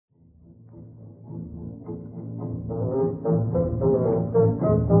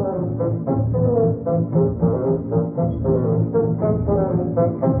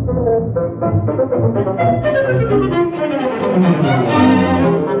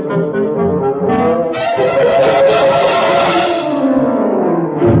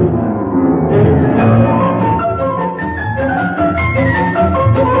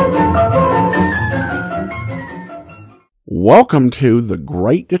Welcome to the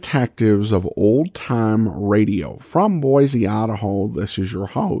Great Detectives of Old Time Radio. From Boise, Idaho, this is your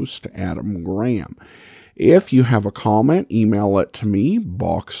host, Adam Graham. If you have a comment, email it to me,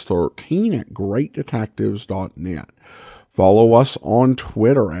 box13@greatdetectives.net. Follow us on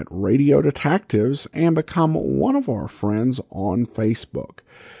Twitter at Radio Detectives and become one of our friends on Facebook,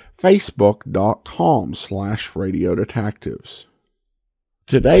 facebook.com/Radio Detectives.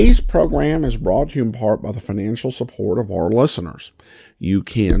 Today's program is brought to you in part by the financial support of our listeners. You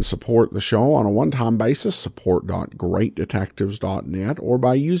can support the show on a one-time basis, support.greatdetectives.net, or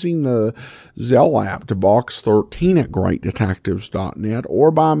by using the Zelle app to box13@greatdetectives.net,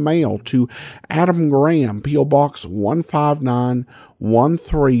 or by mail to Adam Graham, P.O. Box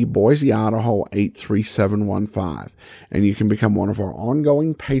 15913, Boise, Idaho 83715. And you can become one of our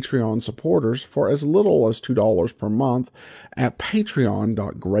ongoing Patreon supporters for as little as $2 per month at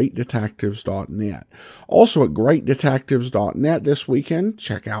patreon.greatdetectives.net. Also at greatdetectives.net this weekend,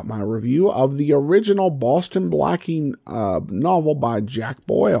 check out my review of the original Boston Blackie novel by Jack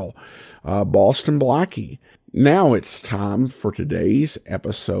Boyle, Boston Blackie. Now it's time for today's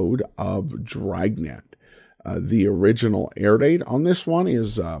episode of Dragnet. The original air date on this one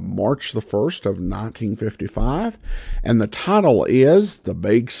is March the 1st of 1955, and the title is The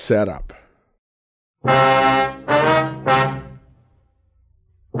Big Setup.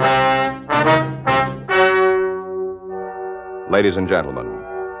 Ladies and gentlemen,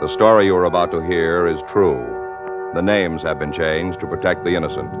 the story you are about to hear is true. The names have been changed to protect the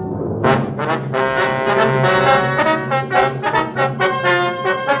innocent.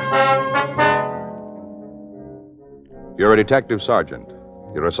 You're a detective sergeant.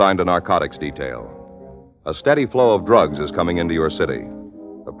 You're assigned a narcotics detail. A steady flow of drugs is coming into your city.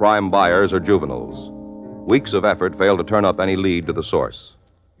 The prime buyers are juveniles. Weeks of effort fail to turn up any lead to the source.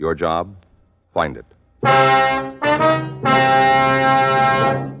 Your job? Find it.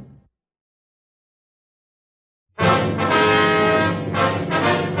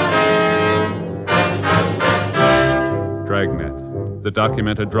 Dragnet, the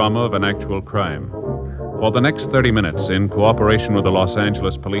documented drama of an actual crime. For the next 30 minutes, in cooperation with the Los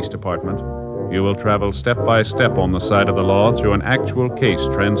Angeles Police Department, you will travel step by step on the side of the law through an actual case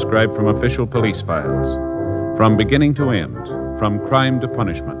transcribed from official police files. From beginning to end, from crime to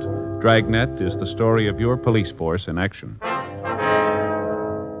punishment, Dragnet is the story of your police force in action.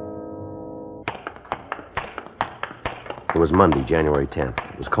 It was Monday, January 10th.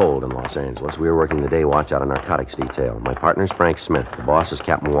 It was cold in Los Angeles. We were working the day watch out of narcotics detail. My partner's Frank Smith. The boss is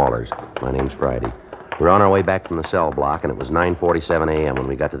Captain Walters. My name's Friday. We were on our way back from the cell block, and it was 9:47 a.m. when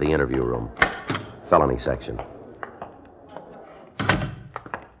we got to the interview room. Felony section.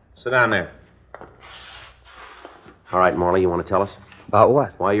 Sit down there. All right, Morley, you want to tell us? About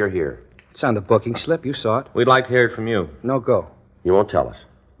what? Why you're here. It's on the booking slip. You saw it. We'd like to hear it from you. No go. You won't tell us.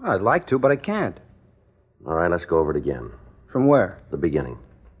 Well, I'd like to, but I can't. All right, let's go over it again. From where? The beginning.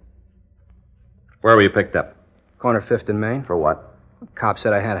 Where were you picked up? Corner 5th and Main. For what? Cop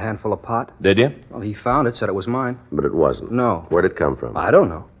said I had a handful of pot. Did you? Well, he found it, said it was mine. But it wasn't. No. Where'd it come from? I don't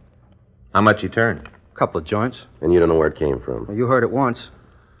know. How much you turned? Couple of joints. And you don't know where it came from? Well, you heard it once.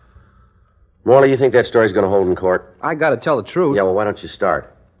 Morley, you think that story's going to hold in court? I gotta tell the truth. Yeah, well, why don't you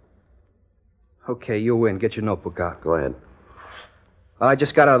start? Okay, you win. Get your notebook out. Go ahead. Well, I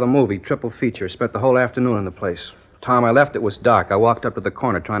just got out of the movie, triple feature. Spent the whole afternoon in the place. Time I left, it was dark. I walked up to the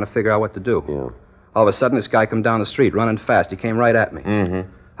corner trying to figure out what to do. Yeah. All of a sudden, this guy come down the street, running fast. He came right at me. Mm-hmm.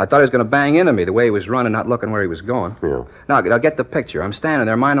 I thought he was going to bang into me, the way he was running, not looking where he was going. Yeah. Now, get the picture. I'm standing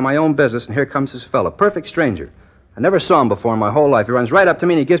there minding my own business, and here comes this fella, perfect stranger. I never saw him before in my whole life. He runs right up to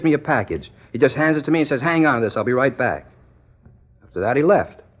me, and he gives me a package. He just hands it to me and says, hang on to this. I'll be right back. After that, he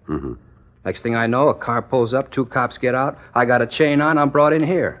left. Mm-hmm. Next thing I know, a car pulls up, 2 cops get out. I got a chain on. I'm brought in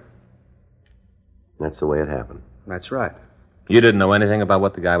here. That's the way it happened. That's right. You didn't know anything about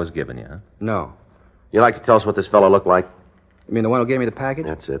what the guy was giving you, huh? No. You like to tell us what this fellow looked like? You mean the one who gave me the package?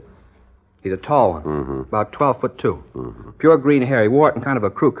 That's it. He's a tall one. Mm-hmm. About 12'2". Mm-hmm. Pure green hair. He wore it in kind of a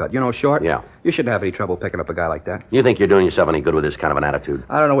crew cut. You know, short? Yeah. You shouldn't have any trouble picking up a guy like that. You think you're doing yourself any good with this kind of an attitude?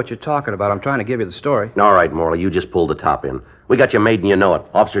 I don't know what you're talking about. I'm trying to give you the story. All right, Morley, you just pulled the top in. We got you made and you know it.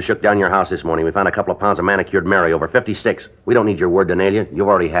 Officer shook down your house this morning. We found a couple of pounds of manicured Mary, over 56. We don't need your word to nail you. You've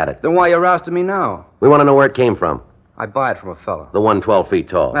already had it. Then why are you rousting me now? We want to know where it came from. I buy it from a fellow. The one 12 feet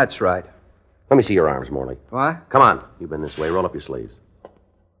tall. That's right. Let me see your arms, Morley. What? Come on. You've been this way. Roll up your sleeves.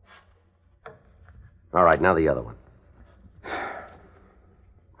 All right, now the other one.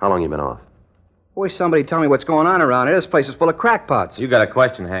 How long you been off? Wish somebody tell me what's going on around here. This place is full of crackpots. You got a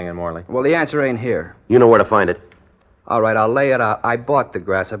question hanging, Morley. Well, the answer ain't here. You know where to find it. All right, I'll lay it out. I bought the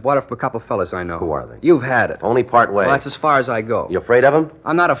grass. I bought it from a couple fellas I know. Who are they? You've had it. Only part way. Well, that's as far as I go. You afraid of them?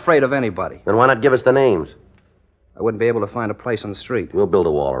 I'm not afraid of anybody. Then why not give us the names? I wouldn't be able to find a place on the street. We'll build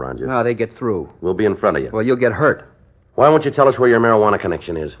a wall around you. No, they get through. We'll be in front of you. Well, you'll get hurt. Why won't you tell us where your marijuana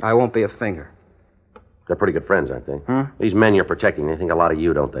connection is? I won't be a finger. They're pretty good friends, aren't they? Hmm? These men you're protecting, they think a lot of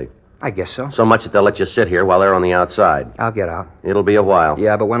you, don't they? I guess so. So much that they'll let you sit here while they're on the outside. I'll get out. It'll be a while.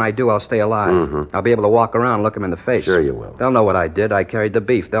 Yeah, but when I do, I'll stay alive. Mm-hmm. I'll be able to walk around and look them in the face. Sure you will. They'll know what I did. I carried the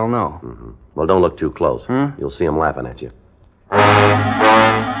beef. They'll know. Mm-hmm. Well, don't look too close. Hmm? You'll see them laughing at you.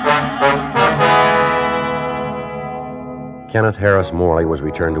 Kenneth Harris Morley was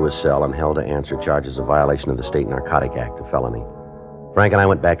returned to his cell and held to answer charges of violation of the State Narcotic Act, a felony. Frank and I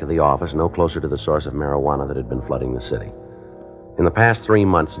went back to the office, no closer to the source of marijuana that had been flooding the city. In the past 3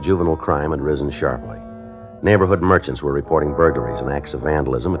 months, juvenile crime had risen sharply. Neighborhood merchants were reporting burglaries and acts of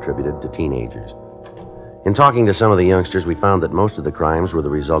vandalism attributed to teenagers. In talking to some of the youngsters, we found that most of the crimes were the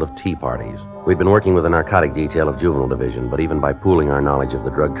result of tea parties. We'd been working with the narcotic detail of Juvenile Division, but even by pooling our knowledge of the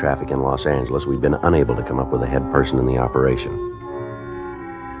drug traffic in Los Angeles, we'd been unable to come up with a head person in the operation.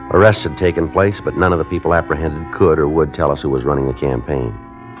 Arrests had taken place, but none of the people apprehended could or would tell us who was running the campaign.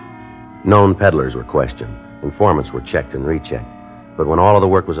 Known peddlers were questioned. Informants were checked and rechecked. But when all of the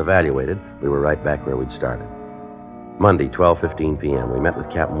work was evaluated, we were right back where we'd started. Monday, 12:15 p.m., we met with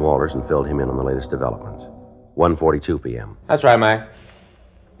Captain Walters and filled him in on the latest developments. 1:42 p.m. That's right, Mac.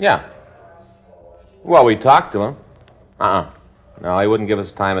 Yeah. Well, we talked to him. No, he wouldn't give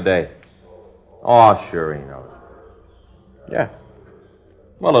us time of day. Oh, sure he knows. Yeah.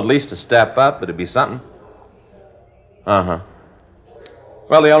 Well, at least a step up, it'd be something. Uh-huh.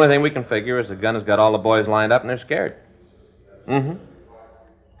 Well, the only thing we can figure is the gun has got all the boys lined up and they're scared. Mm-hmm.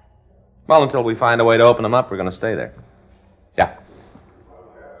 Well, until we find a way to open them up, we're going to stay there. Yeah.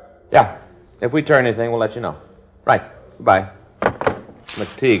 Yeah. If we turn anything, we'll let you know. Right. Goodbye.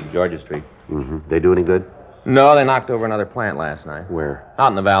 McTeague, Georgia Street. Mm-hmm. They do any good? No, they knocked over another plant last night. Where? Out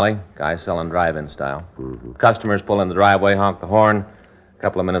in the valley. Guy selling drive-in style. Mm-hmm. Customers pull in the driveway, honk the horn. A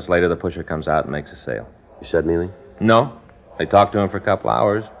couple of minutes later, the pusher comes out and makes a sale. You said anything? No. They talked to him for a couple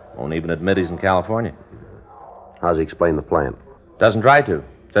hours. Won't even admit he's in California. How's he explain the plant? Doesn't try to.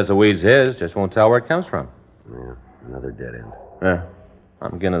 Says the weed's his, just won't tell where it comes from. Yeah, another dead end. Yeah.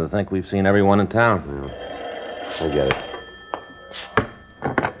 I'm beginning to think we've seen everyone in town. Yeah. I get it.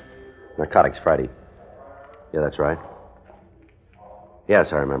 Narcotics Friday. Yeah, that's right.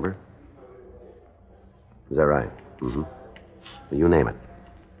 Yes, I remember. Is that right? Mm-hmm. Well, you name it.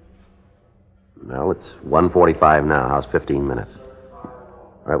 Well, it's 1:45 now. How's 15 minutes?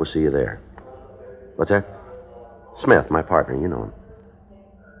 All right, we'll see you there. What's that? Smith, my partner. You know him.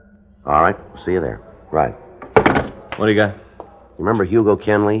 All right, we'll see you there. Right. What do you got? You remember Hugo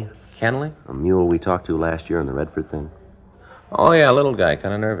Kenley? Kenley? A mule we talked to last year on the Redford thing? Oh, yeah, little guy,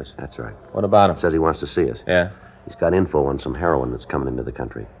 kind of nervous. That's right. What about him? Says he wants to see us. Yeah? He's got info on some heroin that's coming into the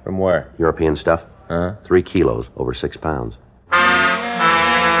country. From where? European stuff. Uh-huh. 3 kilos, over 6 pounds.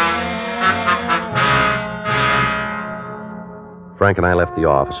 Frank and I left the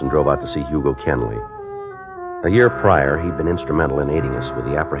office and drove out to see Hugo Kenley. A year prior, he'd been instrumental in aiding us with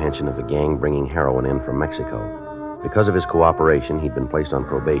the apprehension of a gang bringing heroin in from Mexico. Because of his cooperation, he'd been placed on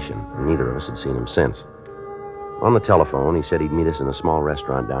probation, and neither of us had seen him since. On the telephone, he said he'd meet us in a small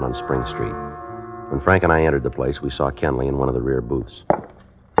restaurant down on Spring Street. When Frank and I entered the place, we saw Kenley in one of the rear booths.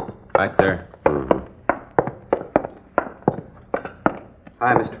 Back there. Mm-hmm.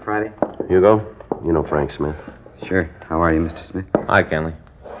 Hi, Mr. Friday. Hugo, you know Frank Smith. Sure. How are you, Mr. Smith? Hi, Kenley.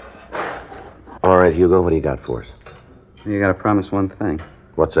 All right, Hugo, what do you got for us? You gotta promise one thing.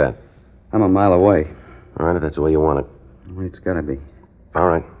 What's that? I'm a mile away. All right, if that's the way you want it. Well, it's gotta be. All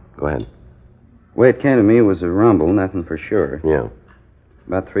right, go ahead. The way it came to me was a rumble, nothing for sure. Yeah.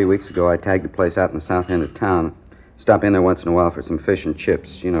 About 3 weeks ago, I tagged a place out in the south end of town. Stop in there once in a while for some fish and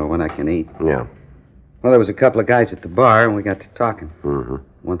chips, you know, when I can eat. Yeah. Well, there was a couple of guys at the bar, and we got to talking. Mm-hmm.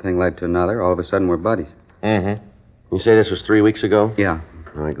 One thing led to another. All of a sudden, we're buddies. Mm-hmm. You say this was 3 weeks ago? Yeah.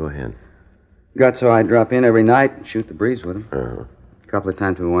 All right, go ahead. Got so I'd drop in every night and shoot the breeze with him. Uh-huh. A couple of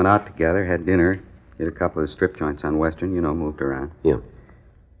times we went out together, had dinner, hit a couple of strip joints on Western, you know, moved around. Yeah. A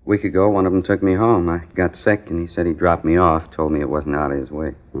week ago, one of them took me home. I got sick, and he said he'd drop me off, told me it wasn't out of his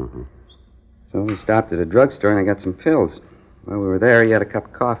way. Mm-hmm. So we stopped at a drugstore, and I got some pills. While we were there, he had a cup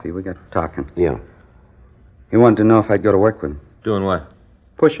of coffee. We got talking. Yeah. He wanted to know if I'd go to work with him. Doing what?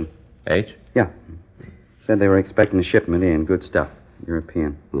 Pushing. H? Yeah. Said they were expecting a shipment in, good stuff,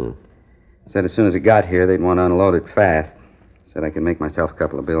 European. Yeah. Said as soon as it got here, they'd want to unload it fast. Said I could make myself a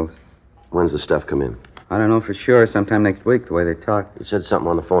couple of bills. When's the stuff come in? I don't know for sure. Sometime next week, the way they talk. You said something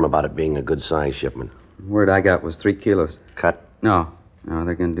on the phone about it being a good-sized shipment. Word I got was 3 kilos. Cut? No,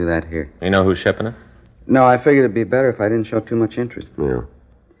 they're going to do that here. You know who's shipping it? No, I figured it'd be better if I didn't show too much interest. Yeah.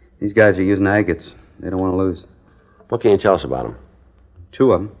 These guys are using agates. They don't want to lose. What can you tell us about them?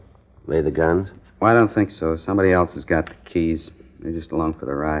 2 of them. They the guns? Well, I don't think so. Somebody else has got the keys. They're just along for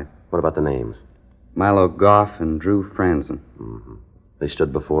the ride. What about the names? Milo Goff and Drew Franzen. Mm-hmm. They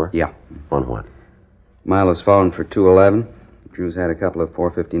stood before? Yeah. On what? Milo's fallen for 211. Drew's had a couple of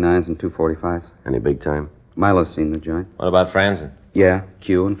 459s and 245s. Any big time? Milo's seen the joint. What about Franzen? Yeah,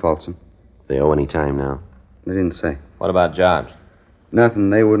 Q and Folsom. They owe any time now? They didn't say. What about jobs? Nothing.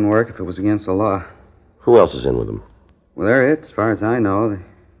 They wouldn't work if it was against the law. Who else is in with them? Well, they're it, as far as I know. They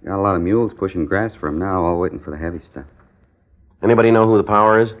got a lot of mules pushing grass for them now, all waiting for the heavy stuff. Anybody know who the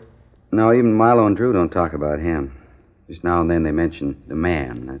power is? No, even Milo and Drew don't talk about him. Just now and then they mention the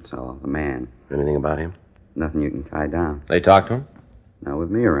man, that's all. The man. Anything about him? Nothing you can tie down. They talk to him? Not with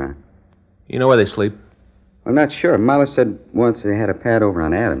me around. You know where they sleep? I'm not sure. Milo said once they had a pad over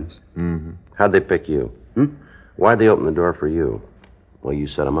on Adams. Mm-hmm. How'd they pick you? Why'd they open the door for you? Well, you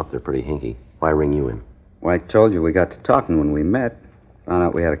set them up. They're pretty hinky. Why ring you in? Well, I told you we got to talking when we met. Found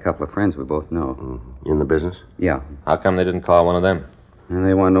out we had a couple of friends we both know. In the business? Yeah. How come they didn't call one of them? And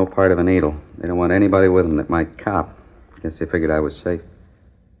they want no part of a needle. They don't want anybody with them that might cop. Guess they figured I was safe.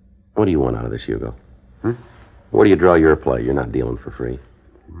 What do you want out of this, Hugo? Huh? Where do you draw your play? You're not dealing for free.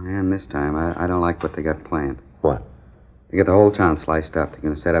 I am this time. I don't like what they got planned. What? They got the whole town sliced up. They're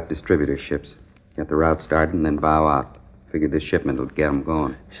going to set up distributorships. Get the route started and then bow out. Figured this shipment will get them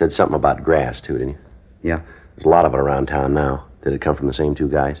going. You said something about grass, too, didn't you? Yeah. There's a lot of it around town now. Did it come from the same 2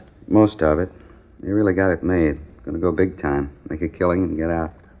 guys? Most of it. They really got it made. Going to go big time. Make a killing and get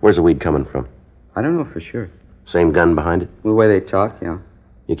out. Where's the weed coming from? I don't know for sure. Same gun behind it? The way they talk, yeah.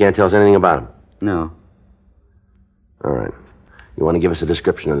 You can't tell us anything about him? No. All right. You want to give us a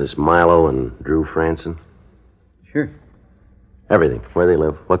description of this Milo and Drew Franzen? Sure. Everything. Where they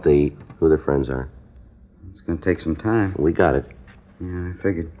live, what they eat, who their friends are. It's going to take some time. We got it. Yeah, I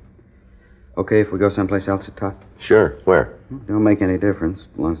figured. Okay, if we go someplace else to talk? Sure. Where? Don't make any difference,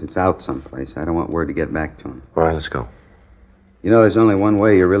 as long as it's out someplace. I don't want word to get back to him. All right, let's go. You know, there's only one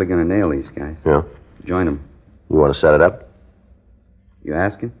way you're really going to nail these guys. Yeah? Join them. You want to set it up? You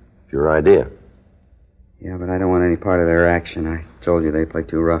asking? It's your idea. Yeah, but I don't want any part of their action. I told you they play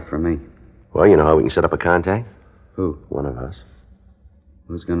too rough for me. Well, you know how we can set up a contact? Who? One of us.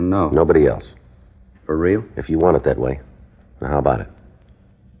 Who's going to know? Nobody else. For real? If you want it that way. Now, how about it?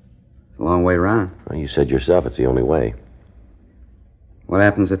 It's a long way round. Well, you said yourself it's the only way. What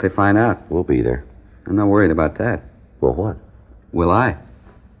happens if they find out? We'll be there. I'm not worried about that. Well, what? Will I?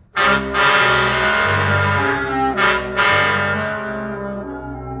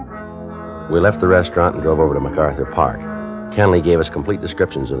 We left the restaurant and drove over to MacArthur Park. Kenley gave us complete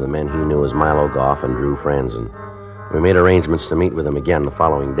descriptions of the men he knew as Milo Goff and Drew Franzen. We made arrangements to meet with them again the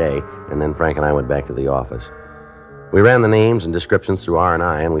following day, and then Frank and I went back to the office. We ran the names and descriptions through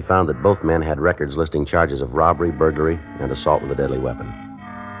R&I, and we found that both men had records listing charges of robbery, burglary, and assault with a deadly weapon.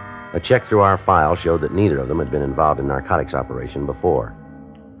 A check through our file showed that neither of them had been involved in narcotics operation before.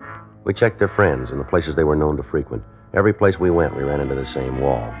 We checked their friends and the places they were known to frequent. Every place we went, we ran into the same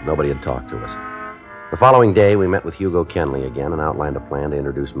wall. Nobody had talked to us. The following day, we met with Hugo Kenley again and outlined a plan to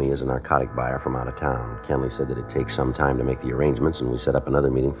introduce me as a narcotic buyer from out of town. Kenley said that it'd take some time to make the arrangements, and we set up another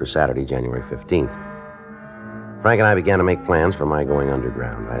meeting for Saturday, January 15th. Frank and I began to make plans for my going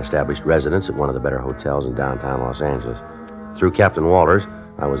underground. I established residence at one of the better hotels in downtown Los Angeles. Through Captain Walters,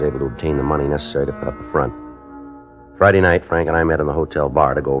 I was able to obtain the money necessary to put up the front. Friday night, Frank and I met in the hotel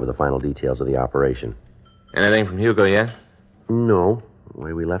bar to go over the final details of the operation. Anything from Hugo yet? No. The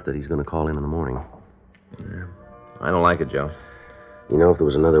way we left it, he's going to call in the morning. Yeah. I don't like it, Joe. You know, if there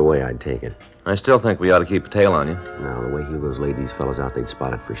was another way, I'd take it. I still think we ought to keep a tail on you. No, the way Hugo's laid these fellas out, they'd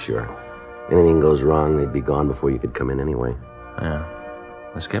spot it for sure. Anything goes wrong, they'd be gone before you could come in anyway. Yeah.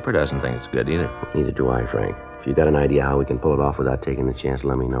 The skipper doesn't think it's good either. Neither do I, Frank. If you got an idea how we can pull it off without taking the chance,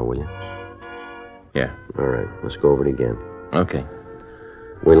 let me know, will you? Yeah. All right, let's go over it again. Okay.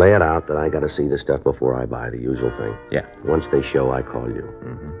 We lay it out that I got to see the stuff before I buy, the usual thing. Yeah. Once they show, I call you.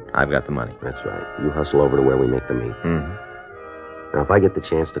 Mm-hmm. I've got the money. That's right. You hustle over to where we make the meet. Mm-hmm. Now, if I get the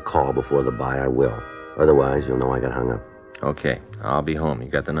chance to call before the buy, I will. Otherwise, you'll know I got hung up. Okay. I'll be home. You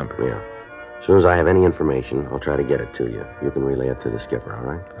got the number? Yeah. As soon as I have any information, I'll try to get it to you. You can relay it to the skipper, all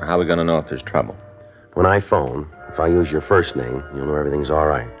right? How are we going to know if there's trouble? When I phone, if I use your first name, you'll know everything's all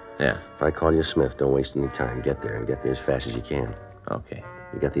right. Yeah. If I call you Smith, don't waste any time. Get there, and get there as fast as you can. Okay.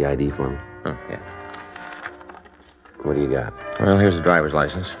 You got the ID for me? Oh, yeah. What do you got? Well, here's the driver's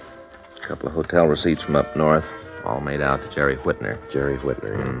license. A couple of hotel receipts from up north, all made out to Jerry Whitner. Jerry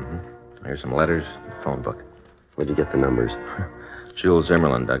Whitner, yeah. Mm-hmm. Here's some letters, phone book. Where'd you get the numbers? Jules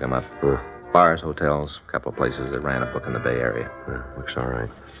Zimmerlin dug them up. Huh. Bars, hotels, a couple of places that ran a book in the Bay Area. Looks all right.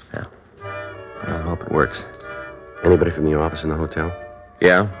 Yeah. I hope it works. Anybody from your office in the hotel?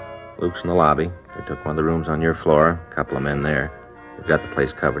 Yeah. Luke's in the lobby. They took one of the rooms on your floor. A couple of men there. We've got the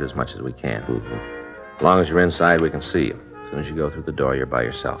place covered as much as we can. Mm-hmm. As long as you're inside, we can see you. As soon as you go through the door, you're by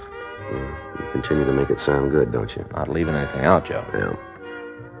yourself. Yeah. You continue to make it sound good, don't you? Not leaving anything out, Joe. Yeah.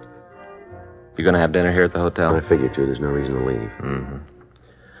 You gonna have dinner here at the hotel? I figured to. There's no reason to leave. Mm-hmm.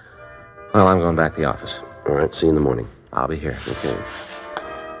 Well, I'm going back to the office. All right, see you in the morning. I'll be here. Okay.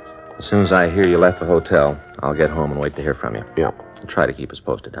 As soon as I hear you left the hotel, I'll get home and wait to hear from you. Yeah. I'll try to keep us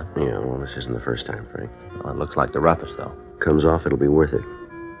posted, huh? Yeah, well, this isn't the first time, Frank. Well, it looks like the roughest, though. Comes off, it'll be worth it.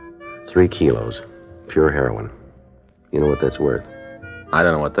 3 kilos. Pure heroin. You know what that's worth? I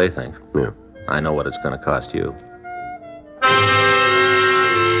don't know what they think. Yeah. I know what it's going to cost you.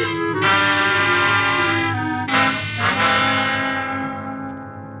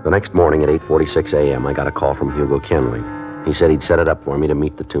 The next morning at 8:46 a.m., I got a call from Hugo Kenley. He said he'd set it up for me to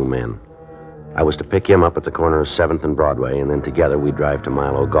meet the 2 men. I was to pick him up at the corner of 7th and Broadway, and then together we'd drive to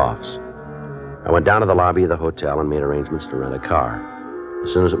Milo Goff's. I went down to the lobby of the hotel and made arrangements to rent a car.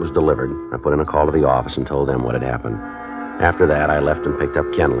 As soon as it was delivered, I put in a call to the office and told them what had happened. After that, I left and picked up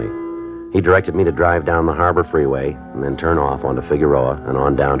Kenley. He directed me to drive down the Harbor Freeway and then turn off onto Figueroa and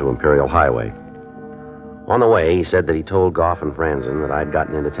on down to Imperial Highway. On the way, he said that he told Goff and Franzen that I'd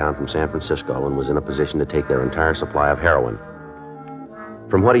gotten into town from San Francisco and was in a position to take their entire supply of heroin.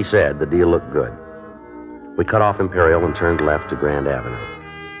 From what he said, the deal looked good. We cut off Imperial and turned left to Grand Avenue.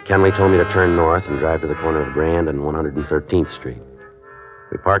 Kenley told me to turn north and drive to the corner of Grand and 113th Street.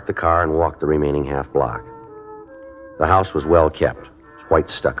 We parked the car and walked the remaining half block. The house was well kept, white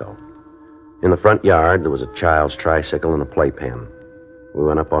stucco. In the front yard, there was a child's tricycle and a playpen. We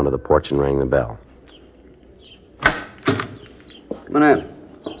went up onto the porch and rang the bell. Come on in.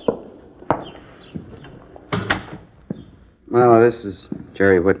 Well, this is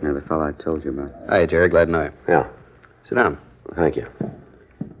Jerry Whitner, the fellow I told you about. Hi, Jerry. Glad to know you. Yeah, Sit down. thank you.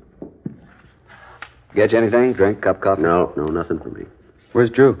 Get you anything? Drink, cup, coffee? No, nothing for me. Where's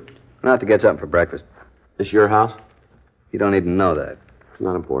Drew? Went out to get something for breakfast. This your house? You don't need to know that. It's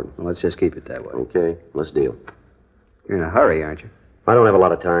not important. Well, let's just keep it that way. Okay, let's deal. You're in a hurry, aren't you? I don't have a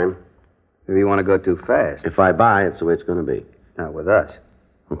lot of time. Maybe you want to go too fast. If I buy, it's the way it's going to be. Not with us.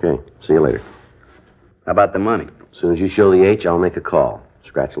 Okay, see you later. How about the money? As soon as you show the H, I'll make a call.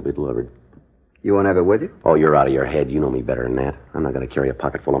 Scratch will be delivered. You won't have it with you? Oh, you're out of your head. You know me better than that. I'm not going to carry a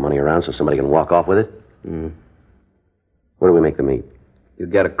pocket full of money around so somebody can walk off with it. Where do we make the meet? You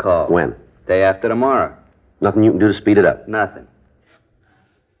get a call. When? Day after tomorrow. Nothing you can do to speed it up. Nothing.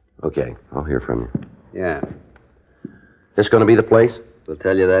 Okay, I'll hear from you. Yeah. This going to be the place? We'll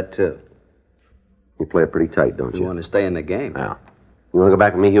tell you that, too. You play it pretty tight, don't You you? want to stay in the game. Yeah. You want to go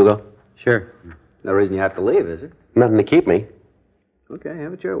back with me, Hugo? Sure. No reason you have to leave, is there? Nothing to keep me. Okay,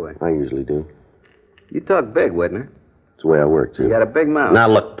 have it your way. I usually do. You talk big, Whitner. It's the way I work, too. You got a big mouth. Now,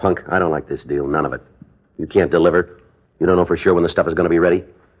 look, punk, I don't like this deal. None of it. You can't deliver. You don't know for sure when the stuff is going to be ready.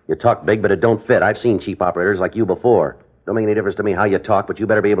 You talk big, but it don't fit. I've seen cheap operators like you before. Don't make any difference to me how you talk, but you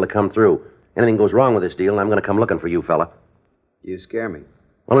better be able to come through. Anything goes wrong with this deal, and I'm going to come looking for you, fella. You scare me.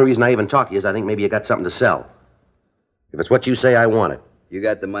 Only reason I even talk to you is I think maybe you got something to sell. If it's what you say, I want it. You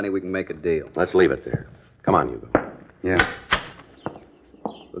got the money, we can make a deal. Let's leave it there. Come on, Hugo. Yeah.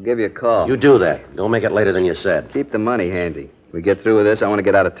 We'll give you a call. You do that. Don't make it later than you said. Keep the money handy. We get through with this, I want to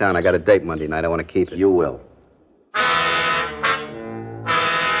get out of town. I got a date Monday night. I want to keep it. You will.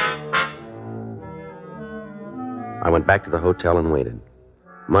 I went back to the hotel and waited.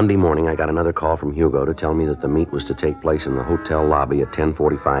 Monday morning, I got another call from Hugo to tell me that the meet was to take place in the hotel lobby at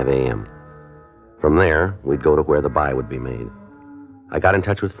 10:45 a.m. From there, we'd go to where the buy would be made. I got in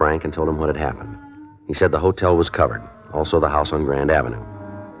touch with Frank and told him what had happened. He said the hotel was covered, also the house on Grand Avenue.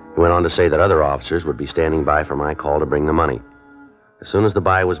 He went on to say that other officers would be standing by for my call to bring the money. As soon as the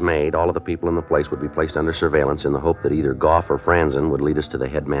buy was made, all of the people in the place would be placed under surveillance in the hope that either Goff or Franzen would lead us to the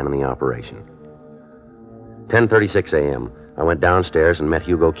head man in the operation. 10:36 a.m., I went downstairs and met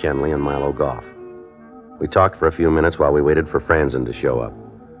Hugo Kenley and Milo Goff. We talked for a few minutes while we waited for Franzen to show up.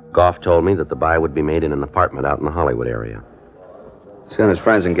 Goff told me that the buy would be made in an apartment out in the Hollywood area. As soon as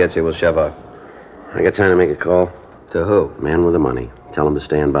Franzen gets here, we'll shove up. I got time to make a call. To who? Man with the money. Tell him to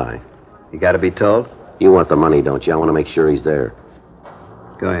stand by. You got to be told? You want the money, don't you? I want to make sure he's there.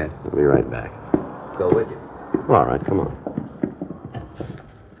 Go ahead. I'll be right back. Go with you. All right, come on.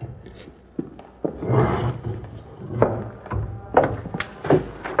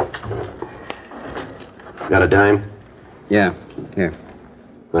 Got a dime? Yeah. Here.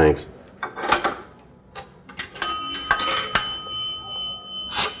 Thanks.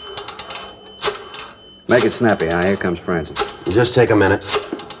 Make it snappy, huh? Here comes Francis. Just take a minute.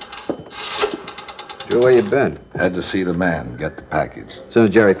 Drew, where you been? Had to see the man, get the package. As soon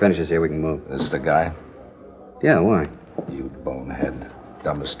as Jerry finishes here, we can move. This the guy? Yeah, why? You bonehead.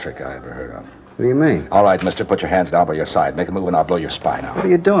 Dumbest trick I ever heard of. What do you mean? All right, mister, put your hands down by your side. Make a move and I'll blow your spine out. What are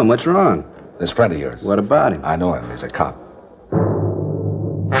you doing? What's wrong? This friend of yours. What about him? I know him. He's a cop.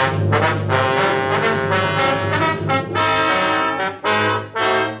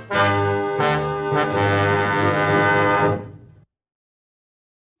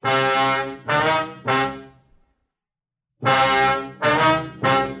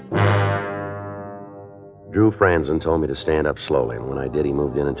 Drew Franzen told me to stand up slowly, and when I did, he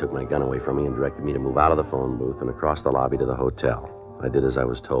moved in and took my gun away from me and directed me to move out of the phone booth and across the lobby to the hotel. I did as I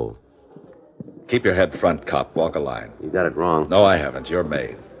was told. Keep your head front, cop. Walk a line. You got it wrong. No, I haven't. You're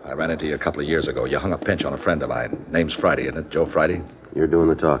May. I ran into you a couple of years ago. You hung a pinch on a friend of mine. Name's Friday, isn't it? Joe Friday? You're doing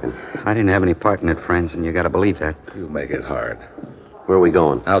the talking. I didn't have any part in it, friends, and you gotta believe that. You make it hard. Where are we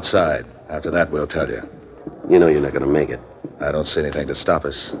going? Outside. After that, we'll tell you. You know you're not going to make it. I don't see anything to stop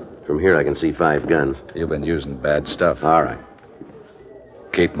us. From here, I can see 5 guns. You've been using bad stuff. All right.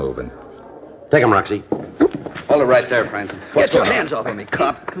 Keep moving. Take 'em, Roxy. Hold it right there, Francis. What's Get your going on? hands off of me,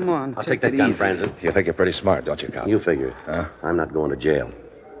 cop. Come on. I'll take that gun, Franzen. You think you're pretty smart, don't you, cop? You figure it. Huh? I'm not going to jail.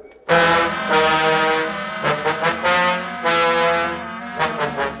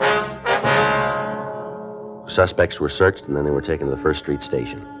 Suspects were searched, and then they were taken to the First Street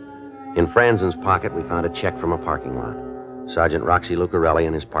station. In Franzen's pocket, we found a check from a parking lot. Sergeant Roxy Lucarelli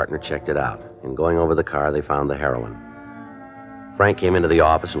and his partner checked it out. In going over the car, they found the heroin. Frank came into the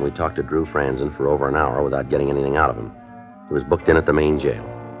office, and we talked to Drew Franzen for over an hour without getting anything out of him. He was booked in at the main jail.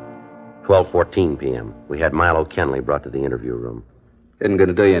 12:14 p.m. We had Milo Kenley brought to the interview room. Isn't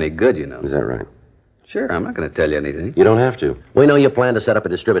gonna do you any good, you know. Is that right? Sure, I'm not gonna tell you anything. You don't have to. We know you plan to set up a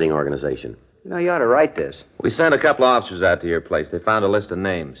distributing organization. You know, you ought to write this. We sent a couple of officers out to your place. They found a list of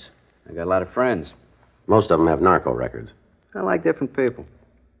names. I got a lot of friends. Most of them have narco records. I like different people.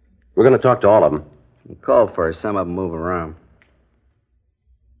 We're going to talk to all of them. You call first. Some of them move around.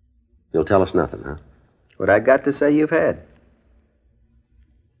 You'll tell us nothing, huh? What I got to say, you've had.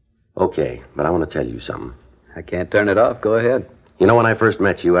 Okay, but I want to tell you something. I can't turn it off. Go ahead. You know, when I first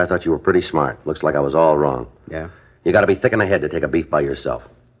met you, I thought you were pretty smart. Looks like I was all wrong. Yeah? You got to be thick in the head to take a beef by yourself.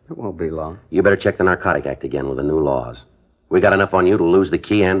 It won't be long. You better check the Narcotic Act again with the new laws. We got enough on you to lose the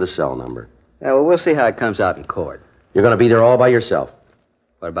key and the cell number. Yeah, well, we'll see how it comes out in court. You're going to be there all by yourself.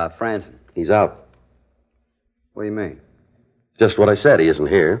 What about Franzen? He's out. What do you mean? Just what I said. He isn't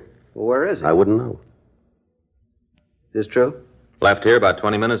here. Well, where is he? I wouldn't know. Is this true? Left here about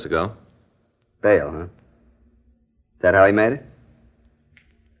 20 minutes ago. Bail, huh? Is that how he made it?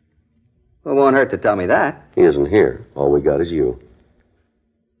 Well, it won't hurt to tell me that. He isn't here. All we got is you.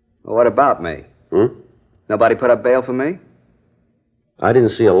 Well, what about me? Nobody put up bail for me? I didn't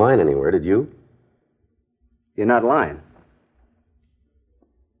see a line anywhere, did you? You're not lying.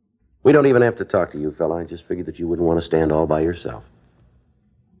 We don't even have to talk to you, fella. I just figured that you wouldn't want to stand all by yourself.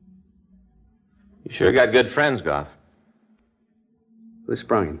 You sure got good friends, Goff. Who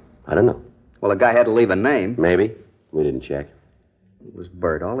sprung him? I don't know. Well, a guy had to leave a name. Maybe. We didn't check. It was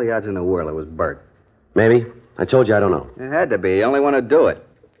Bert. All the odds in the world it was Bert. Maybe. I told you I don't know. It had to be. The only one to do it.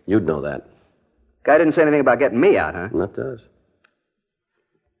 You'd know that. Guy didn't say anything about getting me out, huh? And that does.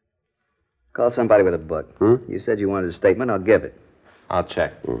 Call somebody with a book. You said you wanted a statement. I'll give it. I'll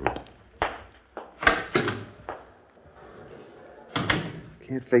check.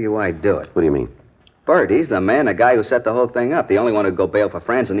 Can't figure why he'd do it. What do you mean? Bert, he's the man, the guy who set the whole thing up. The only one who'd go bail for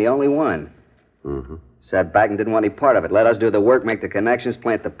Franzen, the only one. Sat back and didn't want any part of it. Let us do the work, make the connections,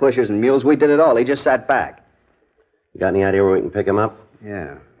 plant the pushers and mules. We did it all. He just sat back. You got any idea where we can pick him up?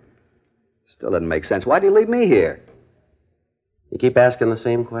 Yeah. Still doesn't make sense. Why'd you leave me here? You keep asking the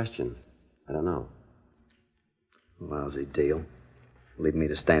same question. I don't know. Lousy deal. Leave me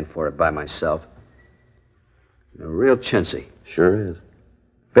to stand for it by myself. A real chintzy. Sure is.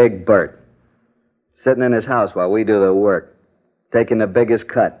 Big Bert. Sitting in his house while we do the work. Taking the biggest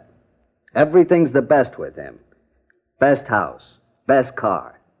cut. Everything's the best with him. Best house. Best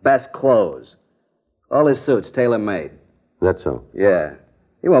car. Best clothes. All his suits tailor-made. That's so. Yeah.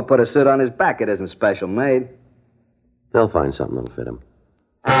 He won't put a suit on his back. It isn't special made. They'll find something that'll fit him.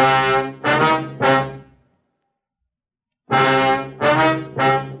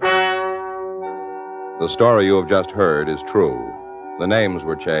 The story you have just heard is true. The names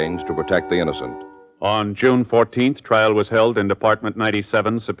were changed to protect the innocent. On June 14th, trial was held in Department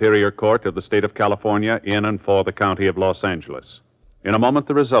 97, Superior Court of the State of California, in and for the County of Los Angeles. In a moment,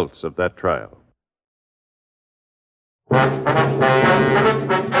 the results of that trial.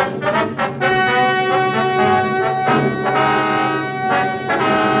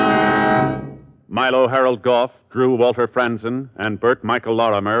 Milo Harold Goff, Drew Walter Franzen, and Bert Michael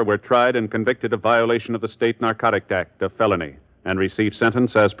Lorimer were tried and convicted of violation of the State Narcotic Act, a felony, and received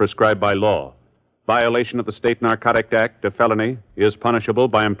sentence as prescribed by law. Violation of the State Narcotic Act, a felony, is punishable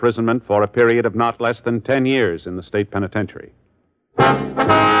by imprisonment for a period of not less than 10 years in the state penitentiary.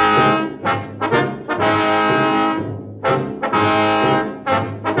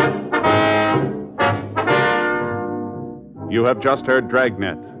 You have just heard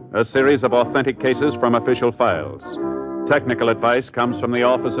Dragnet, a series of authentic cases from official files. Technical advice comes from the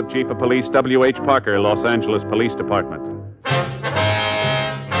Office of Chief of Police W.H. Parker, Los Angeles Police Department.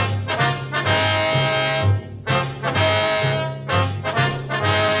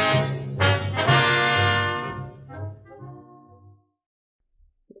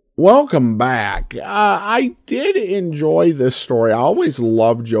 Welcome back. I did enjoy this story. I always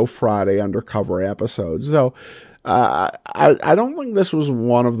loved Joe Friday undercover episodes, though I don't think this was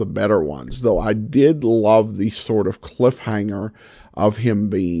one of the better ones, though I did love the sort of cliffhanger of him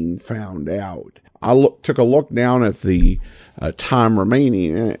being found out. I took a look down at the time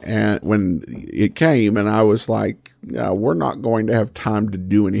remaining and when it came, and I was like, we're not going to have time to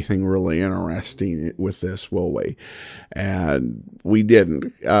do anything really interesting with this, will we? And we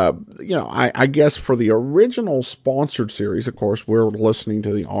didn't. I guess for the original sponsored series, of course, we're listening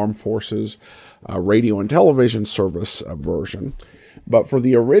to the Armed Forces radio and television service version. But for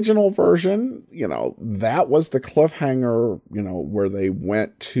the original version, that was the cliffhanger, where they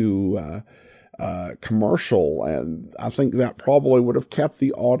went to commercial, and I think that probably would have kept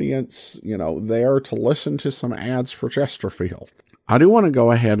the audience, there to listen to some ads for Chesterfield. I do want to go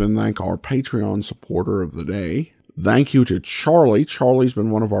ahead and thank our Patreon supporter of the day. Thank you to Charlie. Charlie's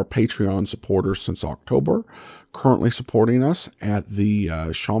been one of our Patreon supporters since October, currently supporting us at the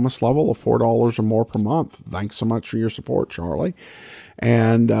Shamus level of $4 or more per month. Thanks so much for your support, Charlie.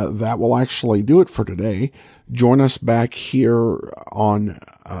 And that will actually do it for today. Join us back here on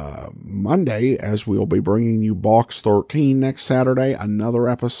Monday as we'll be bringing you Box 13 next Saturday, another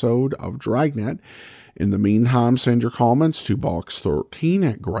episode of Dragnet. In the meantime, send your comments to Box13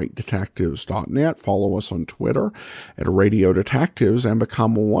 at greatdetectives.net. Follow us on Twitter at Radio Detectives and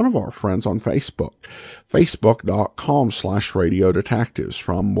become one of our friends on Facebook. Facebook.com/Radio Detectives.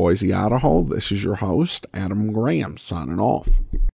 From Boise, Idaho, this is your host, Adam Graham, signing off.